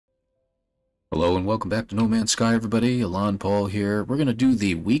Hello and welcome back to No Man's Sky, everybody. ElanPaul here. We're going to do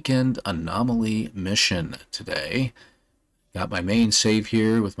the weekend Anomaly mission today. Got my main save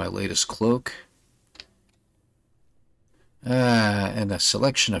here with my latest cloak. And a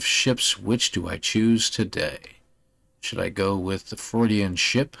selection of ships. Which do I choose today? Should I go with the Freudian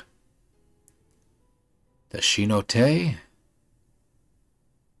ship? The Shinote?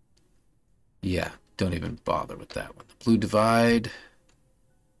 Yeah, don't even bother with that one. The Blue Divide?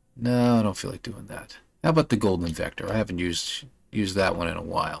 No, I don't feel like doing that. How about the Golden Vector? I haven't used that one in a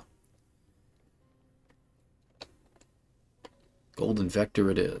while. Golden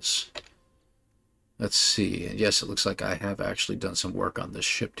Vector it is. Let's see. Yes, it looks like I have actually done some work on this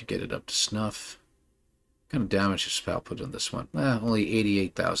ship to get it up to snuff. What kind of damage is output on this one? Only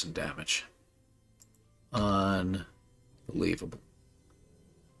 88,000 damage. Unbelievable.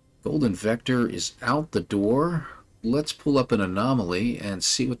 Golden Vector is out the door. Let's pull up an Anomaly and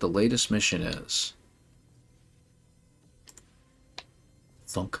see what the latest mission is.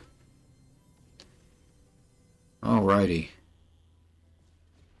 Thunk. Alrighty.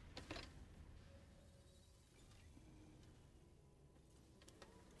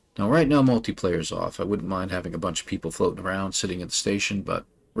 Now, right now, multiplayer's off. I wouldn't mind having a bunch of people floating around, sitting at the station, but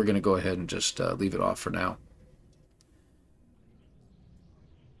we're going to go ahead and just leave it off for now.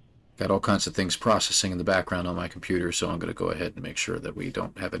 Got all kinds of things processing in the background on my computer, so I'm going to go ahead and make sure that we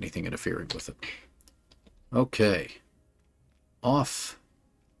don't have anything interfering with it. Okay. Off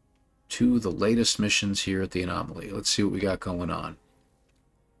to the latest missions here at the Anomaly. Let's see what we got going on.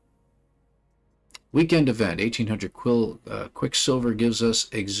 Weekend event, 1800 Quicksilver gives us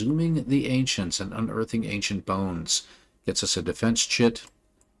Exhuming the Ancients and Unearthing Ancient Bones. Gets us a defense chit.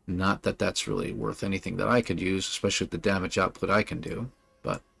 Not that that's really worth anything that I could use, especially with the damage output I can do.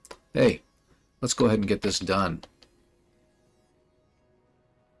 But hey, let's go ahead and get this done.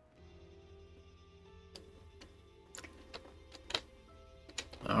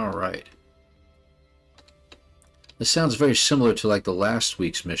 Alright. This sounds very similar to like the last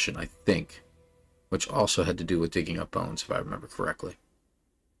week's mission, I think, which also had to do with digging up bones, if I remember correctly.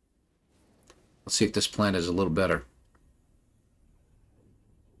 Let's see if this plan is a little better.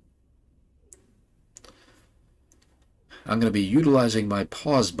 I'm going to be utilizing my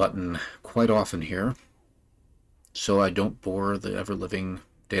pause button quite often here, so I don't bore the ever-living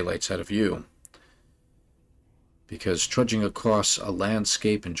daylights out of you. Because trudging across a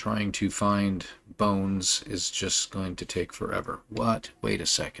landscape and trying to find bones is just going to take forever. What? Wait a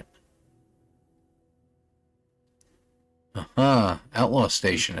second. Aha! Outlaw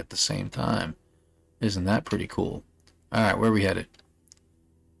Station at the same time. Isn't that pretty cool? Alright, where are we headed?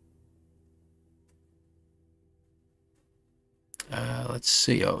 Let's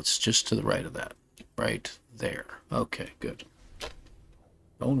see. Oh, it's just to the right of that. Right there. Okay, good.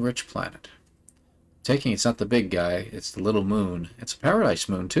 Bone-rich planet. Taking it's not the big guy, it's the little moon. It's a paradise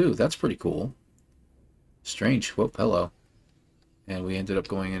moon, too. That's pretty cool. Strange. Whoop, hello. And we ended up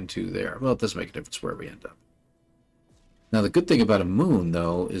going into there. Well, it doesn't make a difference where we end up. Now, the good thing about a moon,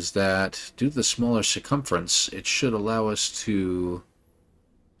 though, is that due to the smaller circumference, it should allow us to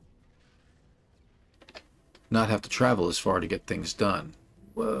not have to travel as far to get things done.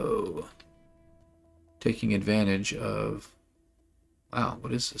 Whoa. Taking advantage of... Wow,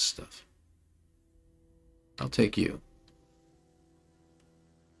 what is this stuff? I'll take you.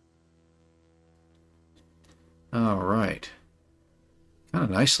 Alright. Kind of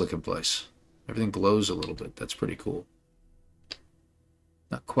nice looking place. Everything glows a little bit. That's pretty cool.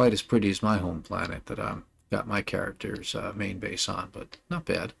 Not quite as pretty as my home planet that I've got my character's main base on, but not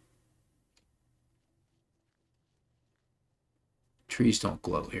bad. Trees don't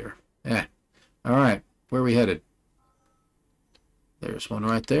glow here. Alright, where are we headed? There's one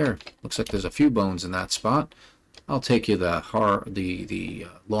right there. Looks like there's a few bones in that spot. I'll take you the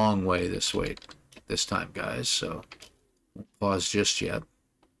long way this time, guys, so won't pause just yet.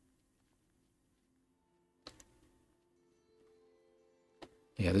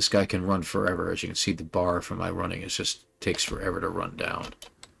 Yeah, this guy can run forever. As you can see, the bar for my running just takes forever to run down.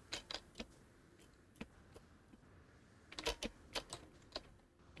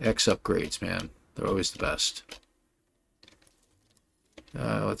 X upgrades, man. They're always the best.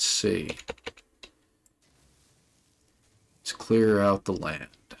 Let's see. Let's clear out the land.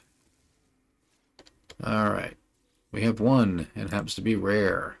 Alright. We have one, and it happens to be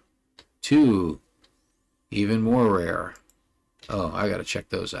rare. Two, even more rare. Oh, I gotta check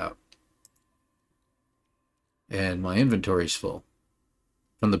those out. And my inventory's full.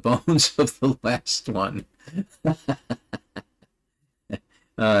 From the bones of the last one.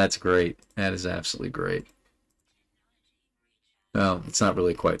 Oh, that's great. That is absolutely great. Well, it's not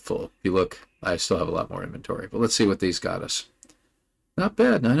really quite full. If you look, I still have a lot more inventory. But let's see what these got us. Not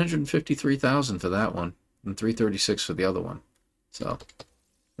bad, 953,000 for that one, and 336 for the other one. So,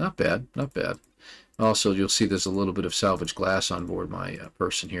 not bad, not bad. Also, you'll see there's a little bit of salvage glass on board my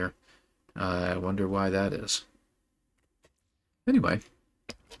person here. I wonder why that is. Anyway,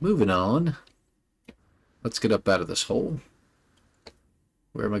 moving on. Let's get up out of this hole.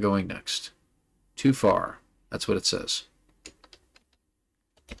 Where am I going next? Too far. That's what it says.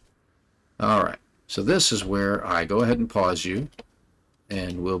 All right. So this is where I go ahead and pause you,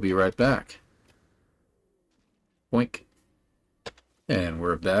 and we'll be right back. Boink. And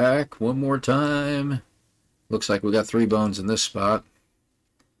we're back one more time. Looks like we got 3 bones in this spot.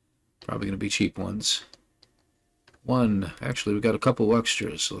 Probably going to be cheap ones. One. Actually, we got a couple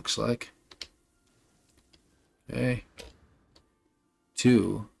extras, looks like. Okay.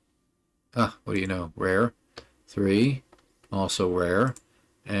 2. Ah, what do you know? Rare. 3. Also rare.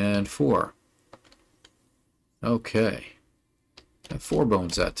 And 4. Okay. Got 4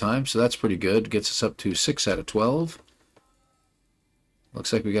 bones that time, so that's pretty good. Gets us up to 6 out of 12.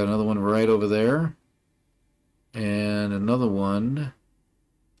 Looks like we got another one right over there. And another one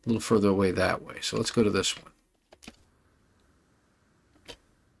a little further away that way. So let's go to this one.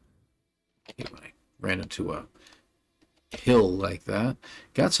 When I ran into a hill like that.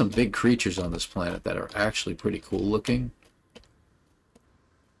 Got some big creatures on this planet that are actually pretty cool looking.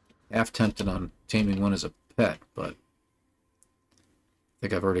 Half tempted on taming one as a pet, but I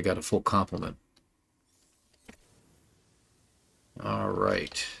think I've already got a full complement. All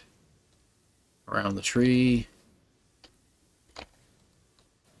right. Around the tree.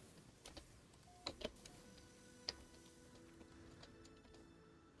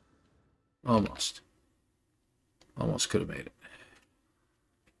 Almost. Almost could have made it.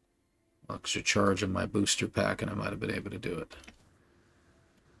 Extra charge in my booster pack, and I might have been able to do it.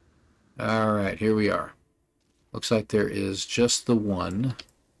 All right, here we are. Looks like there is just the one.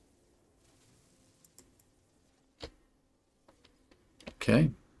 Okay.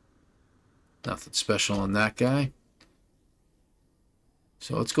 Nothing special on that guy.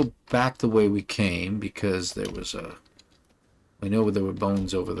 So let's go back the way we came, because there was a... We know there were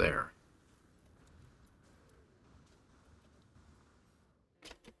bones over there.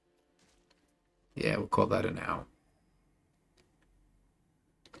 Yeah, we'll call that an owl.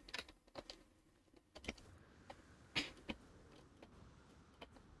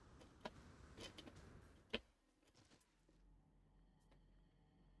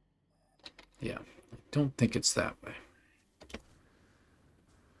 Yeah, I don't think it's that way.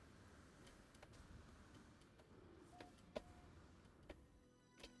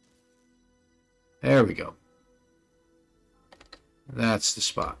 There we go. That's the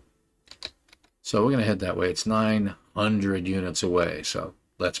spot. So we're going to head that way. It's 900 units away. So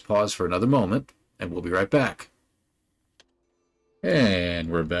let's pause for another moment, and we'll be right back. And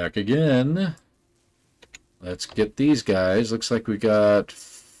we're back again. Let's get these guys. Looks like we got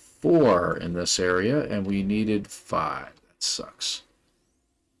 4 in this area, and we needed 5. That sucks.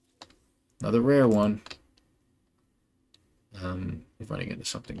 Another rare one. We're running into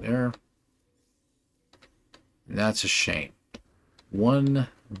something there. And that's a shame. 1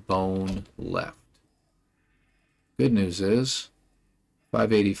 bone left. Good news is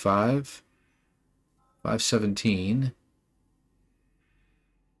 585, 517.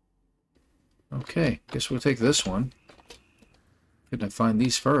 Okay, guess we'll take this one. Couldn't I find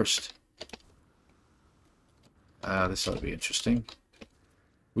these first? This ought to be interesting.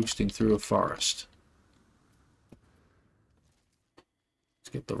 Boosting through a forest. Let's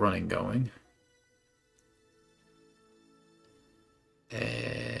get the running going.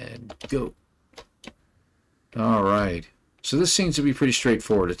 And go. All right. So this seems to be pretty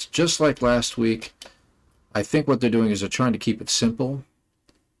straightforward. It's just like last week. I think what they're doing is they're trying to keep it simple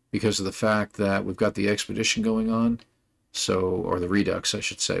because of the fact that we've got the expedition going on. So, or the redux, I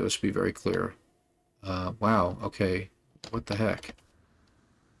should say. Let's be very clear. Wow. Okay. What the heck?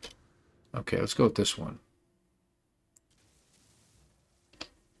 Okay, let's go with this one.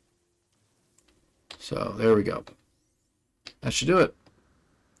 So there we go. That should do it.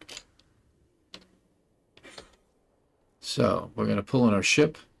 So we're going to pull in our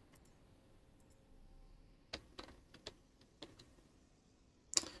ship.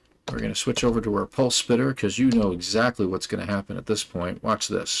 We're going to switch over to our pulse spitter because you know exactly what's going to happen at this point. Watch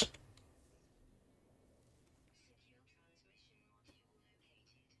this.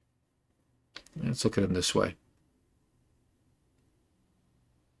 Let's look at him this way.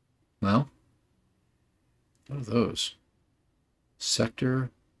 Well, what are those? Sector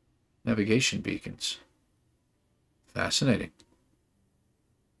navigation beacons. Fascinating.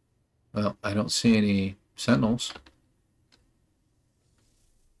 Well, I don't see any sentinels.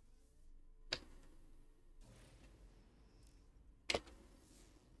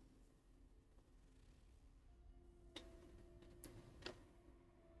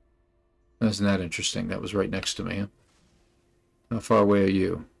 Isn't that interesting? That was right next to me. Huh? How far away are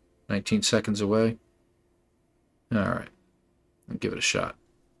you? 19 seconds away? Alright. I'll give it a shot.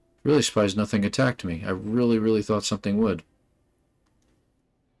 Really surprised nothing attacked me. I really thought something would.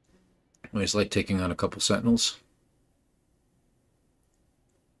 Always like taking on a couple sentinels.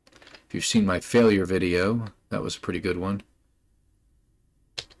 If you've seen my failure video, that was a pretty good one.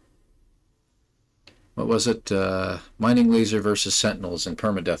 What was it? Mining laser versus sentinels in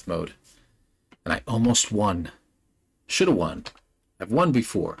permadeath mode. And I almost won. Should have won. I've won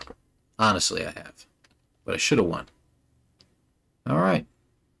before. Honestly, I have. But I should have won. Alright.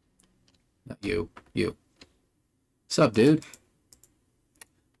 Not you. You. What's up, dude?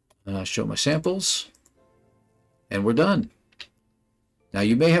 Show my samples. And we're done. Now,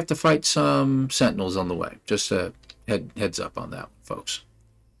 you may have to fight some sentinels on the way. Just a heads up on that, folks.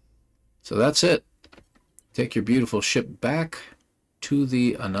 So that's it. Take your beautiful ship back to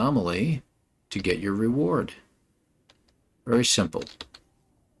the Anomaly to get your reward. Very simple.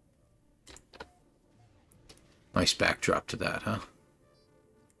 Nice backdrop to that, huh?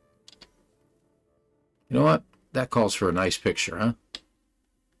 You know what? That calls for a nice picture, huh?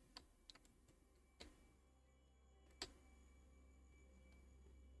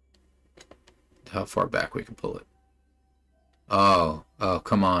 How far back we can pull it. Oh,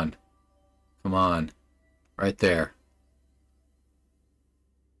 come on. Come on. Right there.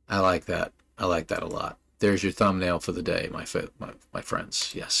 I like that. I like that a lot. There's your thumbnail for the day, my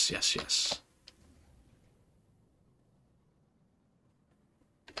friends. Yes, yes, yes.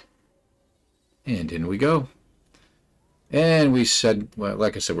 And in we go. And we said, well,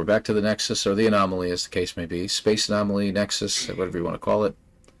 like I said, we're back to the Nexus, or the Anomaly, as the case may be. Space Anomaly, Nexus, whatever you want to call it.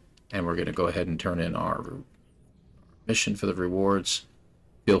 And we're going to go ahead and turn in our mission for the rewards.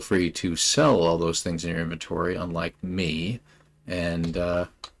 Feel free to sell all those things in your inventory, unlike me, and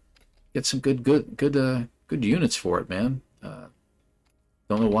get some good units for it, man.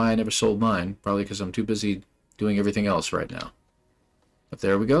 Don't know why I never sold mine. Probably because I'm too busy doing everything else right now. But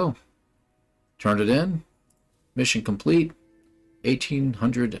there we go. Turned it in. Mission complete.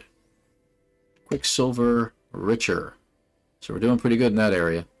 1,800 Quicksilver richer. So we're doing pretty good in that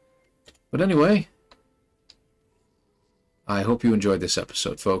area. But anyway, I hope you enjoyed this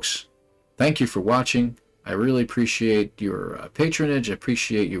episode, folks. Thank you for watching. I really appreciate your patronage. I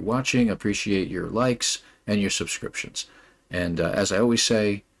appreciate you watching. I appreciate your likes and your subscriptions. And as I always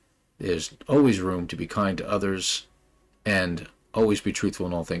say, there's always room to be kind to others, and always be truthful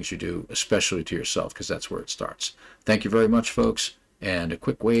in all things you do, especially to yourself, because that's where it starts. Thank you very much, folks, and a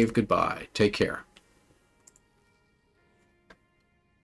quick wave goodbye. Take care.